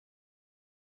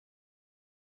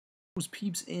Those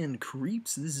peeps and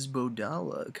creeps, this is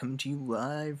Bodala coming to you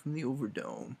live from the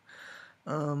Overdome.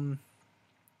 Um,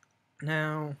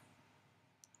 now,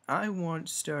 I want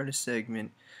to start a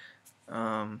segment,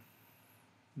 that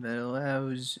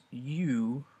allows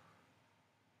you,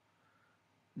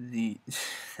 the,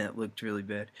 that looked really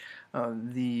bad,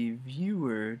 the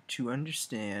viewer to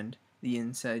understand the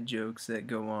inside jokes that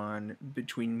go on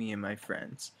between me and my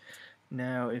friends.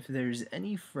 Now, if there's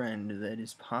any friend that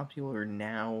is popular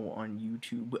now on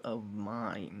YouTube of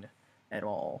mine at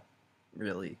all,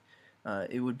 really,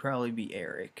 it would probably be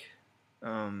Eric.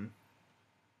 Um,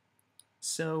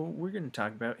 so we're going to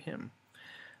talk about him.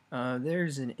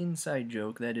 There's an inside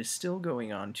joke that is still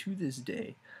going on to this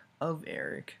day of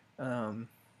Eric.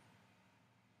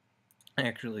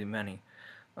 Actually, many.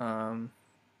 Um,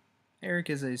 Eric,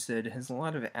 as I said, has a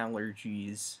lot of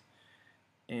allergies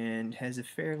and has a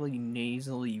fairly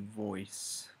nasally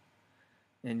voice.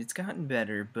 And it's gotten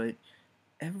better, but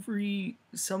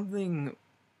something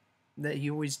that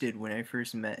he always did when I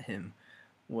first met him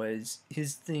was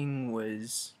his thing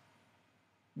was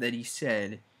that he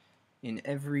said in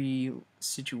every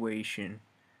situation,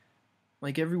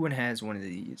 like everyone has one of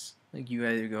these. Like you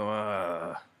either go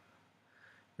or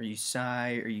you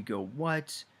sigh, or you go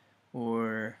what,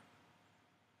 or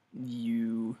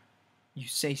you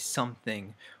say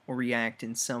something or react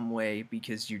in some way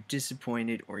because you're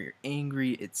disappointed or you're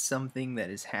angry. It's something that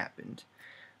has happened.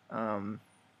 Um,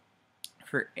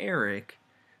 for Eric,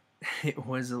 it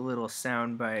was a little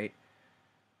soundbite.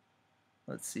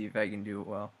 Let's see if I can do it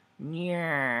well.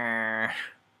 Nyah.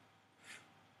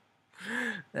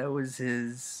 That was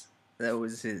his. That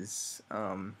was his.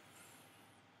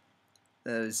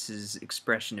 That was his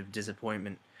expression of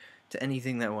disappointment to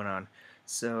anything that went on.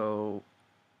 So,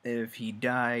 if he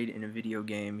died in a video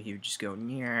game, he would just go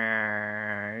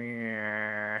Nyah,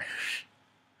 Nyah.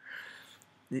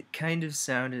 It kind of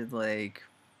sounded like,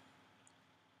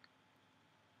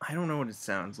 I don't know what it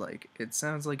sounds like. It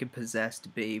sounds like a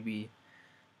possessed baby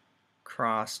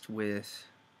crossed with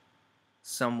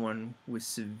someone with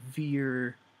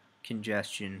severe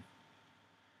congestion.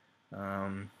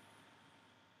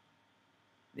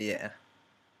 Yeah,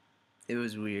 it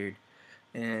was weird.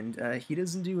 And he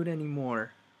doesn't do it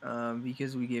anymore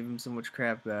because we gave him so much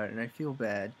crap about it, and I feel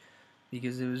bad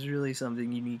because it was really something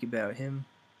unique about him.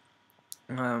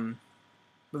 But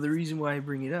the reason why I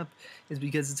bring it up is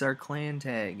because it's our clan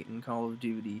tag in Call of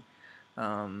Duty.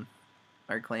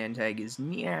 Our clan tag is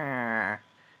Nyah.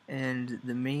 And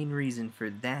the main reason for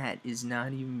that is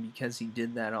not even because he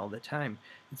did that all the time.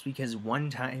 It's because one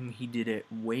time he did it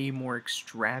way more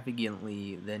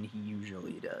extravagantly than he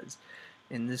usually does.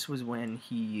 And this was when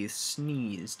he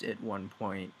sneezed at one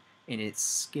point, and it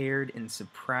scared and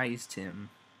surprised him.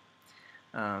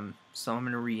 So I'm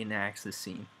going to reenact the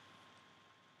scene.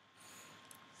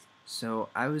 So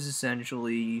I was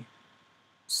essentially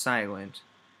silent.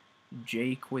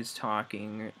 Jake was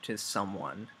talking to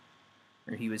someone,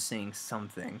 or he was saying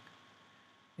something,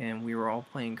 and we were all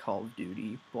playing Call of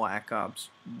Duty Black Ops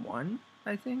 1,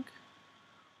 I think,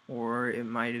 or it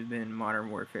might have been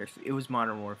Modern Warfare 3. It was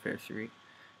Modern Warfare 3,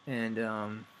 and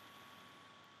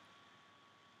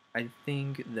I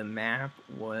think the map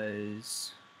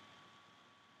was,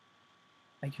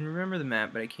 I can remember the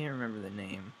map, but I can't remember the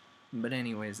name. But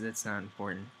anyways, that's not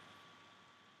important.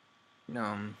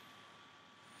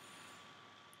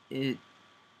 It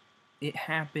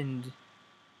happened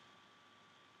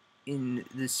in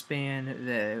the span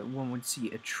that one would see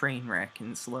a train wreck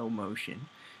in slow motion.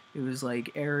 It was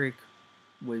like Eric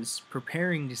was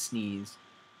preparing to sneeze,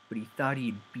 but he thought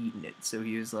he'd beaten it, so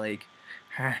he was like,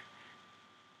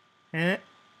 and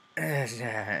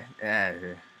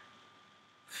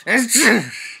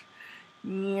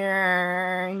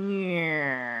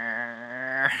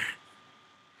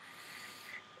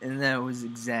that was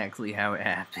exactly how it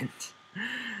happened.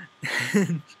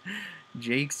 And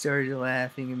Jake started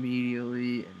laughing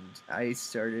immediately, and I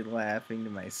started laughing to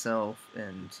myself,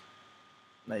 and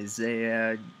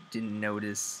Isaiah didn't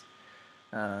notice.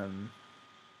 But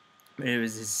it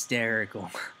was hysterical.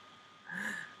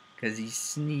 Because he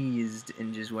sneezed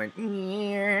and just went, and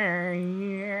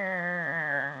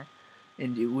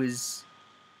it was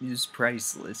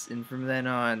priceless. And from then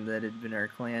on, that had been our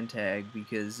clan tag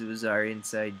because it was our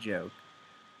inside joke.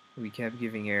 We kept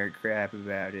giving Eric crap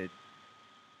about it.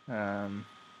 And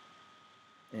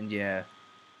yeah,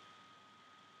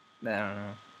 I don't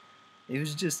know. It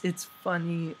was just, it's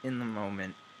funny in the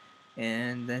moment.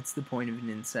 And that's the point of an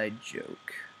inside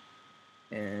joke.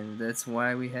 And that's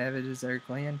why we have it as our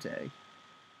clan tag.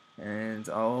 And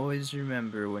I'll always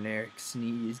remember when Eric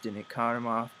sneezed and it caught him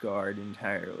off guard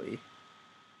entirely.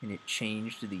 and it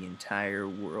changed the entire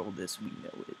world as we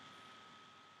know it.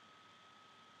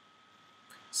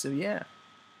 So yeah,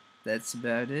 that's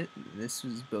about it. This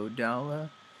was Bodala,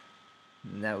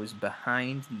 and that was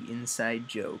Behind the Inside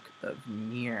Joke of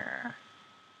Nyah.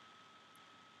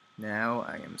 Now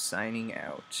I am signing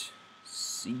out.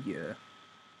 See ya.